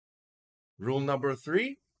Rule number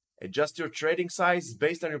 3, adjust your trading size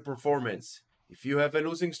based on your performance. If you have a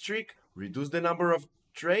losing streak, reduce the number of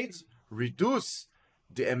trades, reduce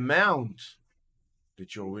the amount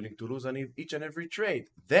that you're willing to lose on each and every trade.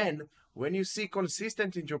 Then, when you see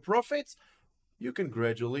consistent in your profits, you can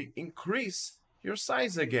gradually increase your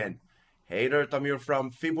size again. Hey there, Tamir from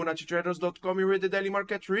FIBONACCI'S.com. You read the daily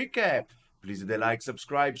market recap. Please hit the like,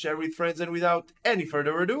 subscribe, share with friends, and without any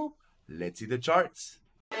further ado, let's see the charts.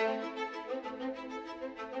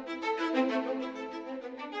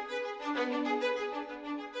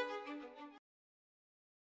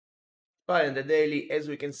 But in the daily, as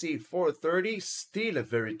we can see, 430, still a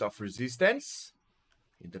very tough resistance.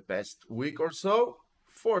 In the past week or so,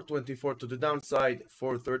 424 to the downside,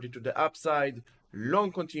 430 to the upside,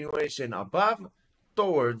 long continuation above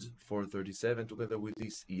towards 437 together with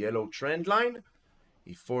this yellow trend line.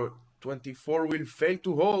 If 424 will fail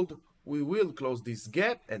to hold, we will close this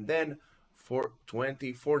gap, and then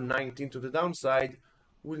 420, 419 to the downside,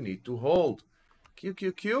 we'll need to hold.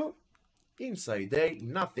 QQQ, inside day,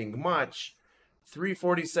 nothing much.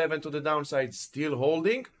 347 to the downside, still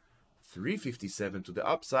holding. 357 to the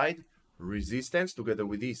upside, resistance together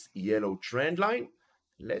with this yellow trend line.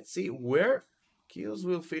 Let's see where Qs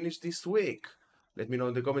will finish this week. Let me know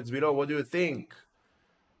in the comments below, what do you think?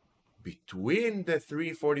 Between the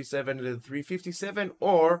 347 and the 357,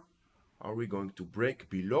 or are we going to break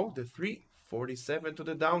below the 347 to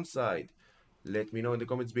the downside? Let me know in the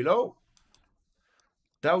comments below.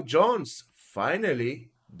 Dow Jones, finally,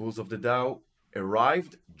 bulls of the Dow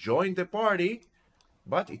arrived, joined the party,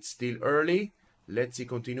 but it's still early. Let's see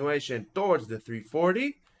continuation towards the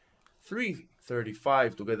 340.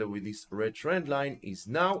 335 together with this red trend line is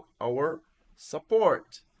now our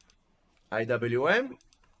support. IWM,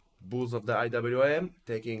 bulls of the IWM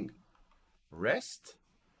taking rest.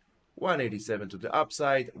 187 to the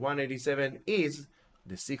upside. 187 is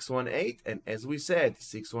the 618, and as we said,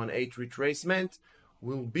 618 retracement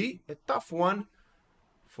will be a tough one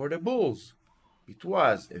for the bulls. It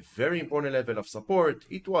was a very important level of support.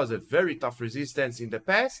 It was a very tough resistance in the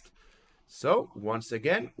past. So once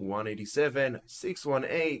again, 187,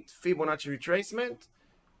 618 Fibonacci retracement,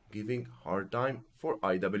 giving hard time for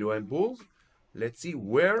IWM bulls. Let's see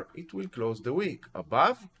where it will close the week,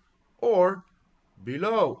 above or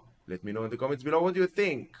below. Let me know in the comments below, what do you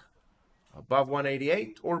think? Above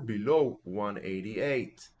 188 or below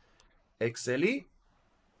 188? XLE,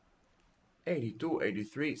 82,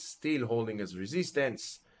 83, still holding as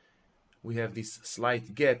resistance. We have this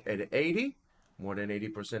slight gap at 80. More than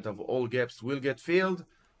 80% of all gaps will get filled.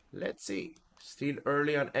 Let's see. Still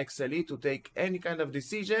early on XLE to take any kind of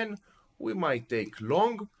decision. We might take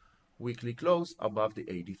long. Weekly close above the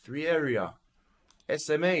 83 area.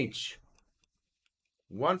 SMH,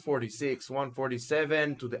 146,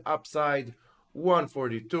 147 to the upside.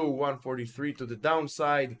 142, 143 to the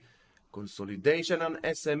downside. Consolidation on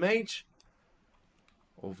SMH.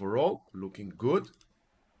 Overall, looking good.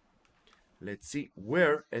 Let's see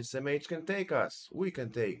where SMH can take us. We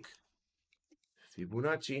can take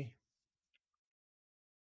Fibonacci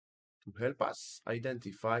to help us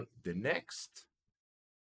identify the next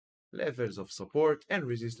levels of support and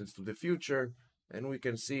resistance to the future. And we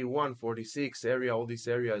can see 146 area, all this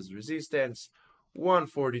area is resistance.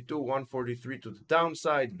 142, 143 to the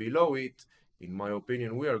downside. Below it, in my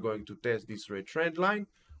opinion, we are going to test this red trend line.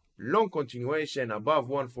 Long continuation above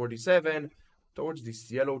 147 towards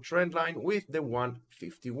this yellow trend line with the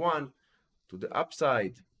 151 to the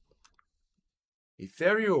upside.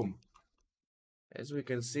 Ethereum, as we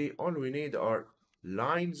can see, all we need are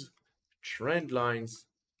lines, trend lines,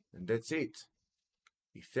 and that's it.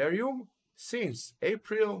 Ethereum, since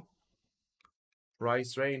April,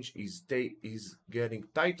 price range is getting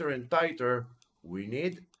tighter and tighter. We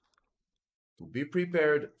need to be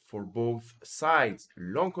prepared for both sides.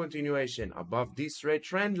 Long continuation above this red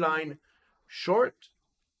trend line. Short,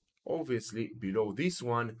 obviously below this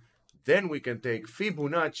one. Then we can take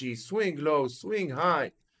Fibonacci, swing low, swing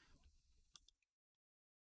high,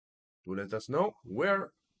 to let us know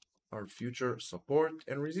where our future support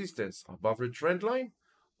and resistance. Above the trend line,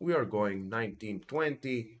 we are going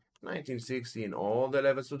 1920, 1960 in all the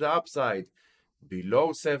levels to the upside. Below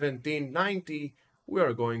 1790, we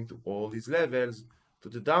are going to all these levels to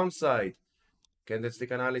the downside.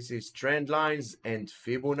 Candlestick analysis, trend lines, and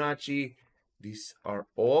Fibonacci. These are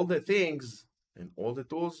all the things and all the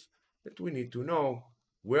tools that we need to know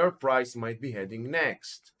where price might be heading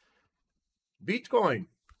next. Bitcoin,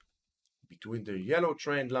 between the yellow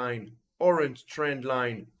trend line, orange trend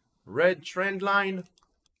line, red trend line,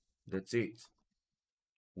 that's it.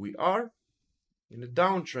 We are in a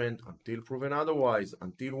downtrend until proven otherwise.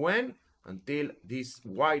 Until when? until this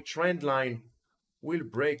white trend line will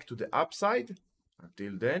break to the upside.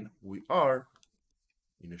 Until then, we are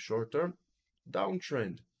in a short-term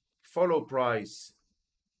downtrend. Follow price.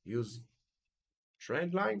 Use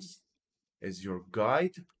trend lines as your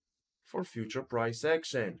guide for future price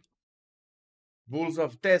action. Bulls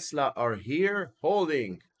of Tesla are here,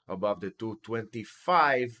 holding above the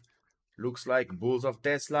 225. Looks like bulls of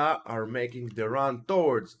Tesla are making the run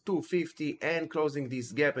towards 250 and closing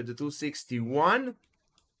this gap at the 261.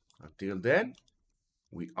 Until then,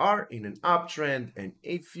 we are in an uptrend, and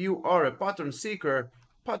if you are a pattern seeker,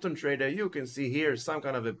 pattern trader, you can see here some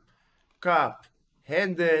kind of a cup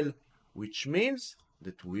handle, which means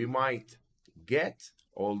that we might get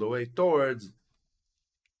all the way towards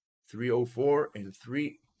 304 and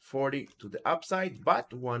 340 to the upside,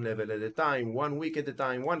 but one level at a time, 1 week at a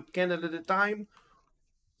time, one candle at a time.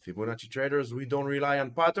 Fibonacci traders, we don't rely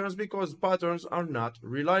on patterns because patterns are not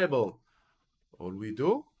reliable. All we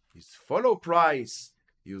do is follow price,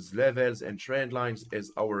 use levels and trend lines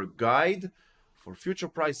as our guide for future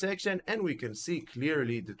price action, and we can see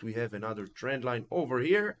clearly that we have another trend line over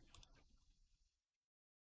here.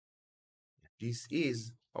 This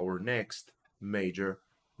is our next major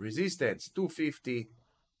resistance, 250,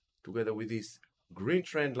 together with this green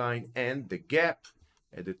trend line and the gap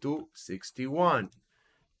at the 261.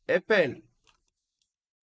 Apple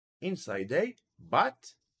inside day,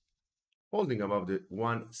 but holding above the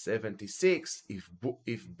 176. If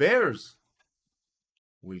bears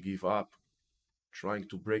will give up trying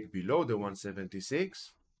to break below the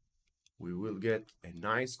 176, we will get a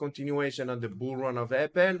nice continuation on the bull run of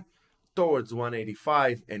Apple towards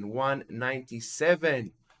 185 and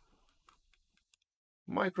 197.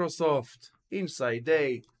 Microsoft inside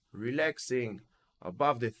day, relaxing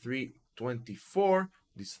above the 324.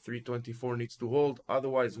 This 324 needs to hold,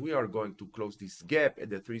 otherwise we are going to close this gap at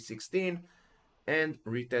the 316 and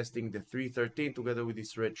retesting the 313 together with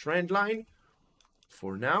this red trend line.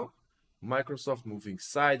 For now, Microsoft moving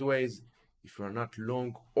sideways. If you are not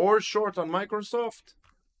long or short on Microsoft,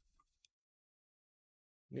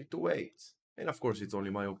 need to wait. And of course, it's only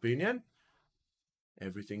my opinion.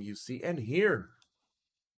 Everything you see and hear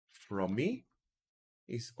from me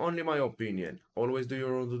is only my opinion. Always do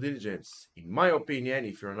your own due diligence. In my opinion,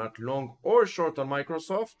 if you're not long or short on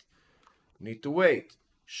Microsoft, need to wait.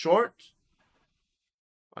 Short,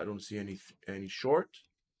 I don't see any short.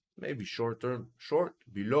 Maybe short-term short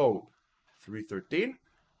below 313.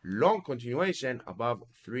 Long continuation above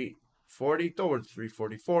 340 towards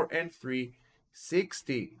 344 and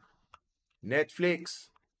 360. Netflix,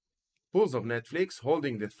 pulls of Netflix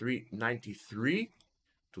holding the 393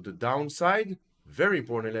 to the downside. Very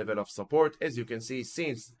important level of support, as you can see,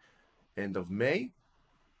 since end of May.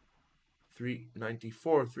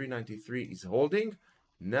 394, 393 is holding.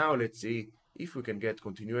 Now let's see if we can get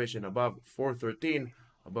continuation above 413,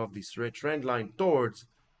 above this red trend line towards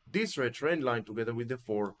this red trend line together with the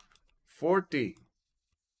 440.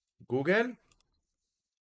 Google,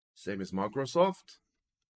 same as Microsoft,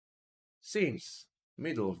 since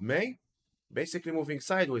middle of May, basically moving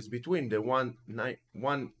sideways between the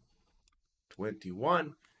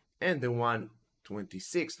 121 and the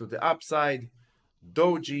 126 to the upside.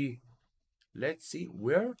 Doji, let's see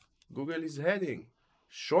where Google is heading.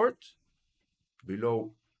 Short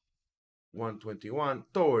below 121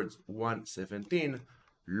 towards 117.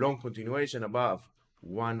 Long continuation above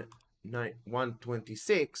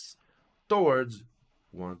 126 towards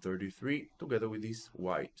 133 together with this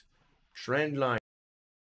white trend line.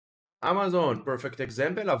 Amazon, perfect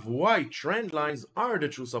example of why trend lines are the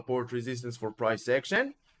true support resistance for price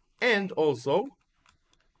action and also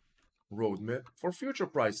roadmap for future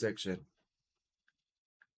price action.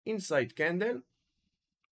 Inside candle,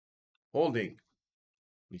 holding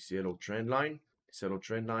this yellow trend line. This yellow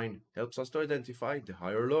trend line helps us to identify the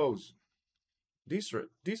higher lows. This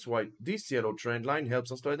yellow trend line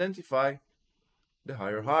helps us to identify the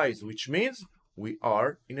higher highs, which means we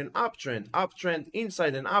are in an uptrend. Uptrend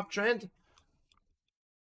inside an uptrend.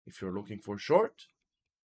 If you're looking for short,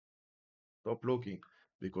 stop looking,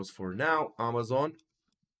 because for now Amazon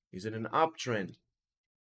is in an uptrend.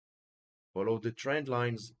 Follow the trend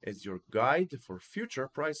lines as your guide for future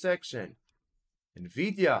price action.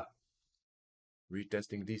 Nvidia,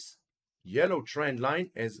 retesting this yellow trend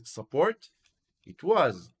line as support. It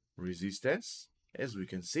was resistance, as we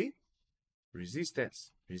can see.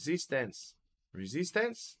 Resistance, resistance,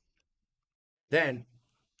 resistance. Then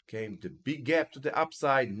came the big gap to the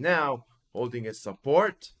upside, now holding a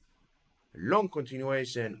support. Long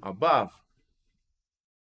continuation above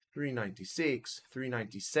 396,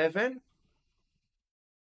 397.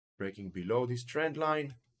 Breaking below this trend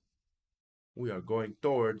line. we are going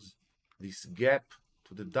towards this gap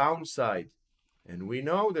to the downside. And we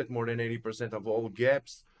know that more than 80% of all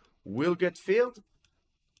gaps will get filled.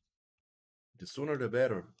 The sooner the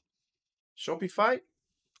better. Shopify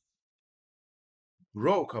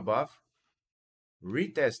broke above,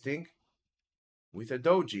 retesting with a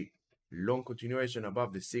doji. Long continuation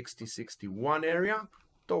above the 60-61 area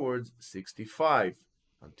towards 65.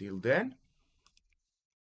 Until then,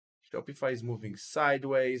 Shopify is moving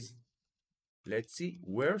sideways. Let's see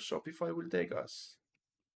where Shopify will take us.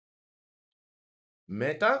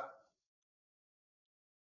 Meta,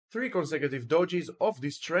 3 consecutive dojis of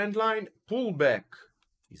this trend line. Pullback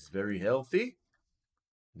is very healthy.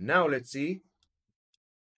 Now let's see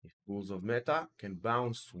if bulls of Meta can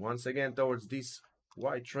bounce once again towards this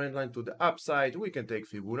white trend line to the upside. We can take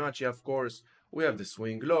Fibonacci, of course. We have the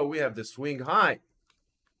swing low, we have the swing high.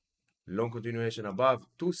 Long continuation above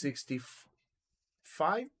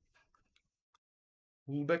 265.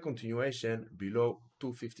 Pullback continuation below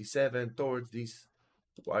 257 towards this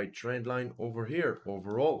white trend line over here.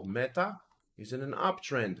 Overall, Meta is in an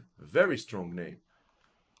uptrend. Very strong name.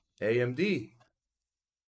 AMD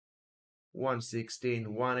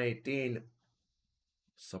 116, 118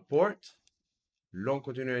 support. Long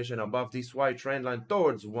continuation above this white trend line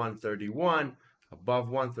towards 131. Above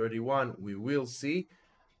 131, we will see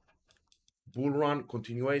bull run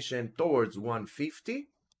continuation towards 150.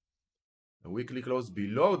 A weekly close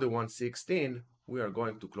below the 116. We are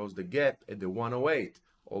going to close the gap at the 108.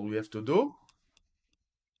 All we have to do,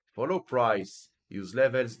 follow price, use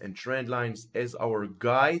levels and trend lines as our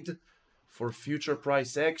guide for future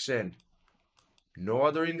price action. No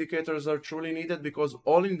other indicators are truly needed because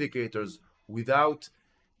all indicators, without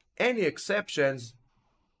any exceptions,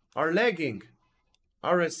 are lagging.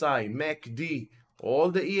 RSI, MACD,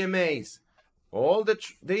 all the EMAs, all the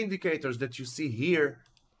indicators that you see here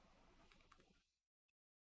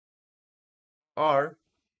are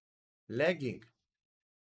lagging.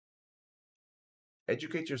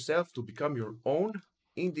 Educate yourself to become your own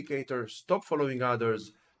indicator. Stop following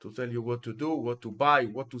others to tell you what to do, what to buy,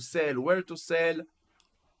 what to sell, where to sell.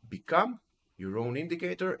 Become your own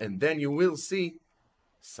indicator, and then you will see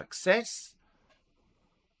success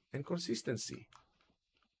and consistency.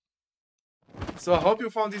 So I hope you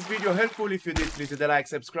found this video helpful. If you did, please hit the like,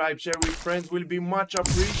 subscribe, share with friends, will be much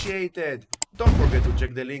appreciated. Don't forget to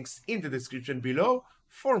check the links in the description below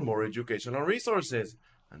for more educational resources.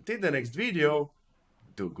 Until the next video,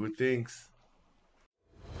 do good things.